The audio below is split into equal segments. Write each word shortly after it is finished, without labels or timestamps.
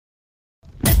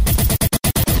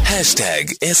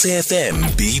#SAFMBTH.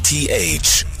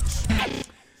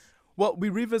 Well, we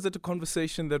revisit a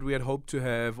conversation that we had hoped to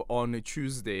have on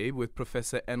Tuesday with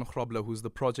Professor Anne Grobler, who's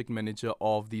the project manager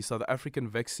of the South African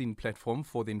Vaccine Platform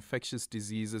for the Infectious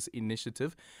Diseases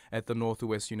Initiative at the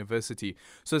North-West University.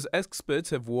 So as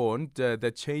experts have warned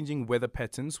that changing weather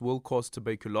patterns will cause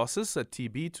tuberculosis,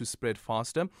 TB, to spread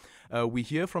faster. We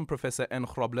hear from Professor Anne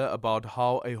Grobler about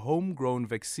how a homegrown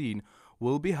vaccine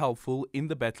will be helpful in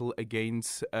the battle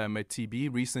against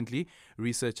TB. Recently,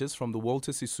 researchers from the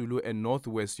Walter Sisulu and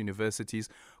North-West universities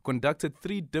conducted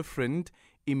 3 different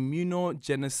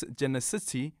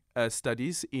immunogenicity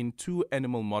studies in 2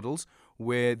 animal models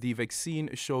where the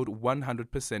vaccine showed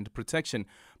 100% protection.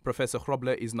 Professor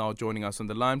Grobler is now joining us on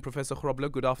the line. Professor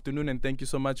Grobler, good afternoon, and thank you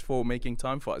so much for making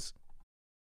time for us.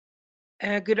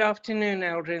 Good afternoon,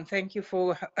 Eldrin. Thank you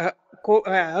for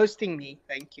hosting me.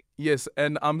 Thank you. Yes,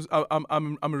 and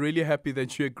I'm really happy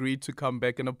that you agreed to come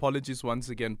back. And apologies once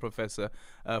again, Professor,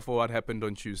 for what happened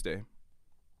on Tuesday.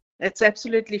 It's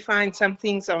absolutely fine. Some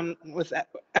things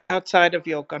outside of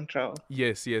your control.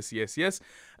 Yes.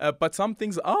 But some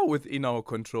things are within our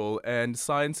control, and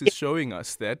science is showing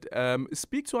us that.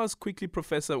 Speak to us quickly,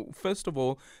 Professor. First of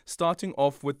all, starting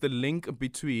off with the link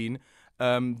between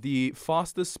the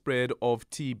faster spread of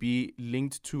TB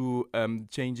linked to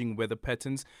changing weather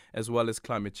patterns as well as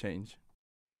climate change.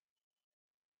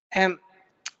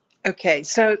 Okay,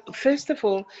 so first of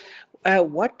all,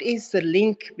 what is the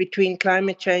link between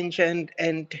climate change and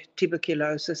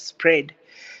tuberculosis spread?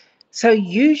 So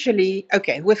usually,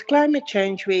 with climate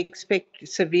change, we expect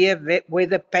severe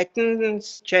weather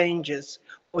patterns changes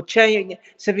or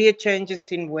severe changes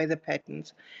in weather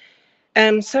patterns.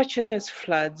 Such as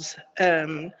floods,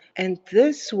 and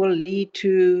this will lead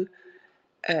to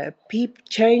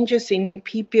changes in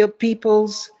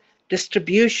people's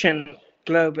distribution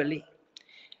globally.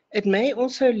 It may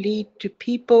also lead to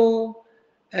people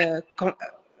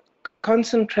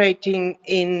concentrating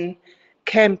in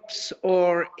camps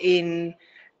or in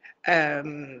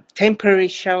temporary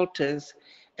shelters,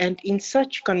 and in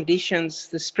such conditions,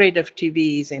 the spread of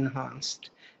TB is enhanced.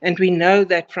 And we know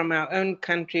that from our own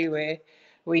country, where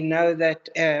we know that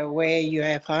where you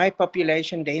have high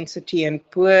population density and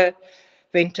poor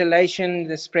ventilation,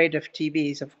 the spread of TB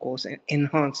is, of course,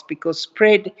 enhanced, because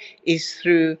spread is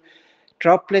through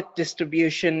droplet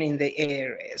distribution in the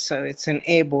air. So it's an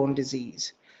airborne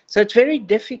disease. So it's very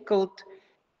difficult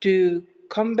to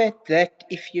combat that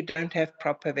if you don't have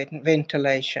proper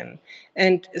ventilation.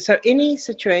 And so any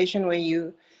situation where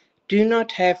you do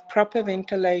not have proper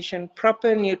ventilation,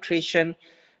 proper nutrition,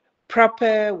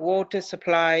 proper water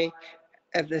supply,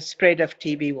 the spread of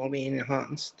TB will be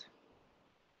enhanced.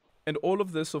 And all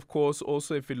of this, of course,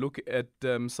 also if you look at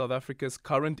South Africa's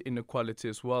current inequality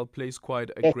as well, plays quite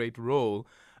a great role.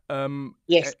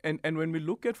 Yes. And when we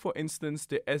look at, for instance,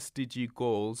 the SDG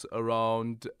goals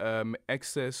around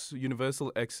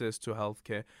universal access to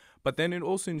healthcare, but then in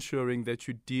also ensuring that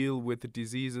you deal with the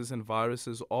diseases and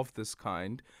viruses of this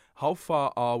kind, how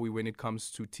far are we when it comes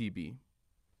to TB?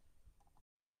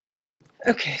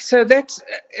 Okay, so that's,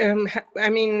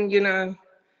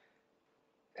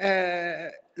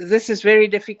 this is very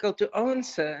difficult to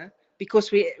answer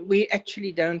because we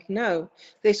actually don't know.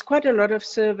 There's quite a lot of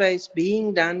surveys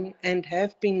being done and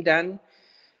have been done,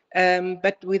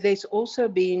 but there's also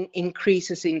been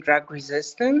increases in drug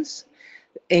resistance,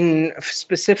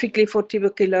 specifically for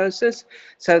tuberculosis.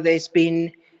 So there's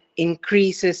been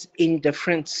increases in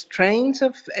different strains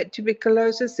of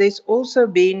tuberculosis. There's also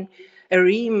been a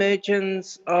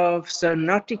re-emergence of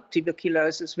zoonotic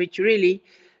tuberculosis, which really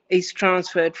is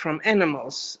transferred from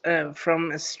animals,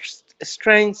 from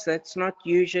strains that's not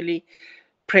usually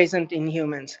present in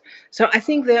humans. So I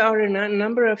think there are a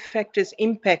number of factors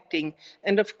impacting.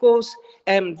 And of course,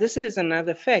 this is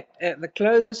another fact. The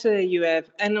closer you have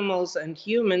animals and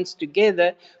humans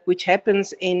together, which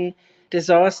happens in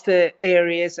disaster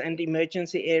areas and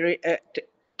emergency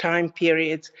time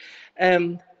periods,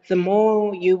 the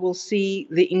more you will see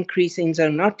the increase in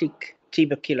zoonotic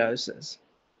tuberculosis.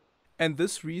 And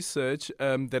this research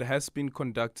that has been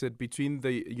conducted between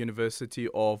the University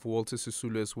of Walter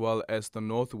Sisulu as well as the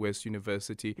North-West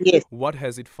University, yes. What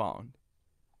has it found?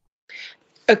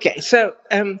 Okay, so,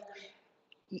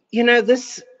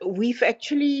 we've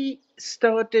actually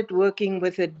started working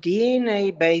with a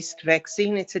DNA-based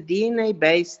vaccine. It's a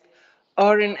DNA-based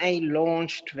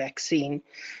RNA-launched vaccine.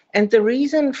 And the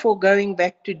reason for going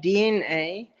back to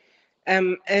DNA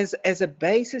as a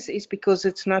basis is because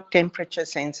it's not temperature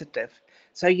sensitive.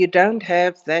 So you don't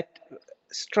have that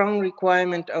strong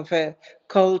requirement of a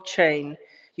cold chain.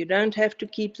 You don't have to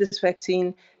keep this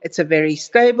vaccine. It's a very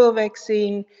stable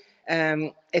vaccine.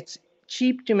 It's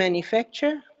cheap to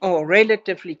manufacture, or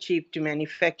relatively cheap to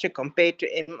manufacture compared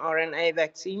to mRNA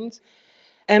vaccines.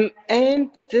 And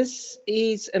this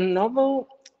is a novel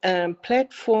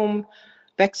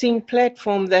vaccine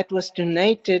platform that was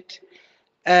donated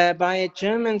by a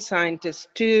German scientist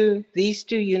to these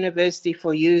two universities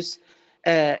for use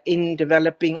in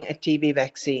developing a TB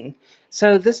vaccine.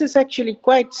 So this is actually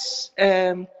quite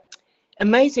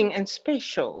amazing and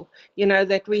special,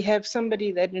 that we have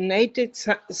somebody that donated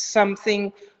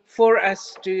something for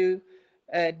us to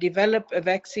develop a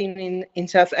vaccine in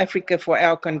South Africa for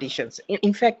our conditions.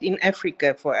 In fact, in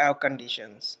Africa for our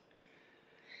conditions.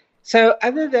 So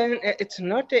other than, it's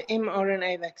not an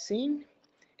mRNA vaccine,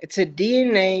 it's a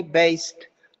DNA-based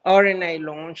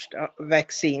RNA-launched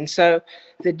vaccine. So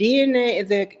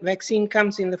the vaccine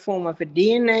comes in the form of a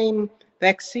DNA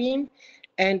vaccine,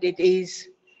 and it is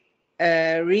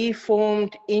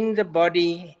reformed in the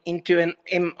body into an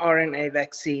mRNA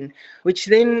vaccine, which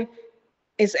then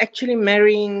is actually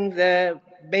marrying the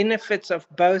benefits of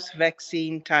both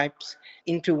vaccine types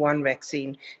into one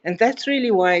vaccine. And that's really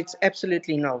why it's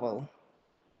absolutely novel.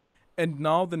 And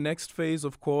now the next phase,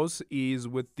 of course, is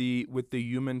with the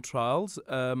human trials.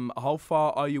 How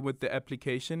far are you with the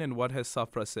application, and what has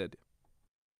SAHPRA said?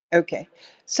 Okay,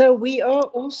 so we are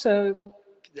also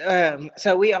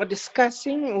we are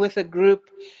discussing with a group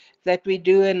that we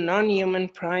do a non-human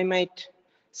primate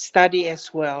study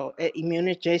as well, an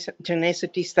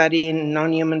immunogenicity study in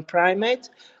non-human primates,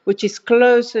 which is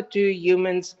closer to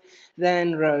humans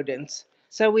than rodents.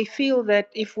 So we feel that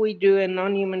if we do a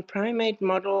non-human primate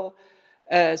model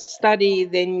study,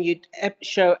 then you'd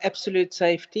show absolute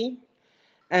safety,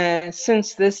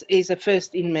 since this is a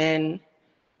first-in-man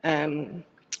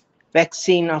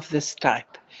vaccine of this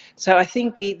type. So I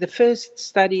think the first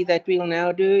study that we'll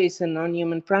now do is a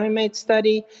non-human primate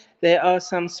study. There are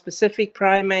some specific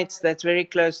primates that's very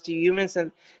close to humans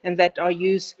and that are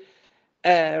used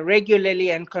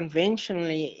regularly and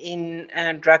conventionally in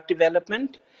drug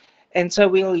development. And so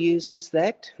we'll use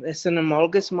that as an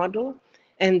homologous model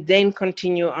and then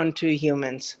continue on to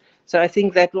humans. So I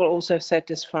think that will also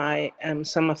satisfy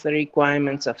some of the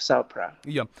requirements of SAHPRA.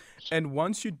 Yeah. And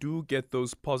once you do get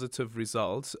those positive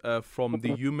results from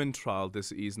the human trial,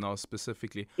 this is now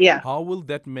specifically, how will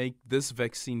that make this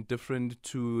vaccine different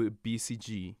to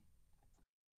BCG?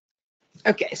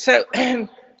 Okay, so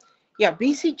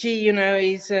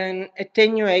BCG, is an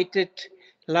attenuated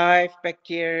live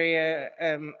bacteria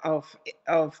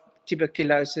of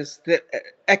tuberculosis,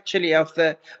 actually of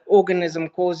the organism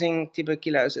causing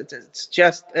tuberculosis. It's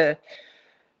just an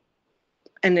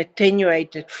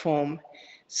attenuated form.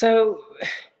 So,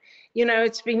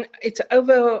 it's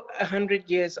over 100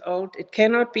 years old. It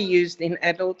cannot be used in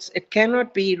adults. It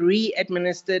cannot be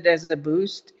re-administered as a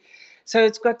boost. So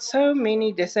it's got so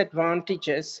many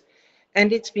disadvantages.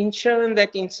 And it's been shown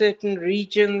that in certain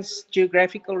regions,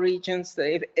 geographical regions,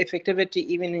 the effectivity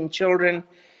even in children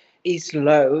is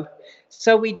low.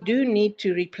 So we do need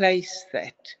to replace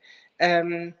that.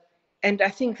 And I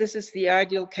think this is the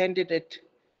ideal candidate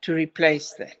to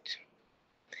replace that.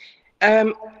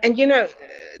 And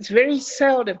it's very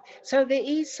seldom. So there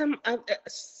is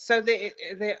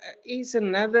there is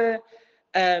another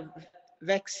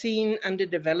vaccine under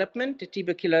development, a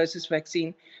tuberculosis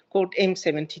vaccine called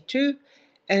M72,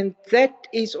 and that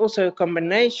is also a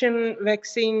combination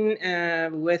vaccine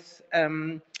with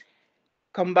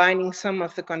combining some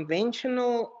of the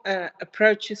conventional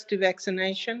approaches to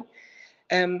vaccination.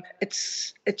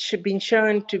 It's been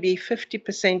shown to be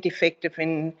 50% effective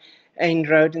in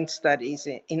rodent studies,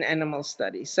 in animal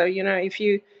studies. So,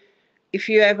 if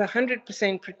you have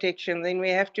 100% protection, then we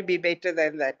have to be better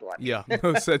than that one. Yeah,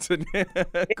 no, certainly.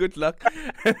 Good luck.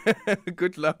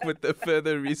 Good luck with the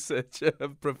further research,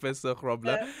 Professor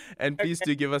Grobler. And please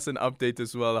do give us an update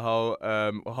as well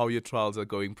how your trials are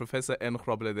going. Professor Anne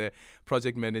Grobler, the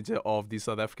project manager of the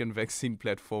South African Vaccine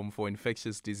Platform for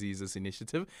Infectious Diseases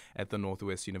Initiative at the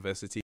North-West University.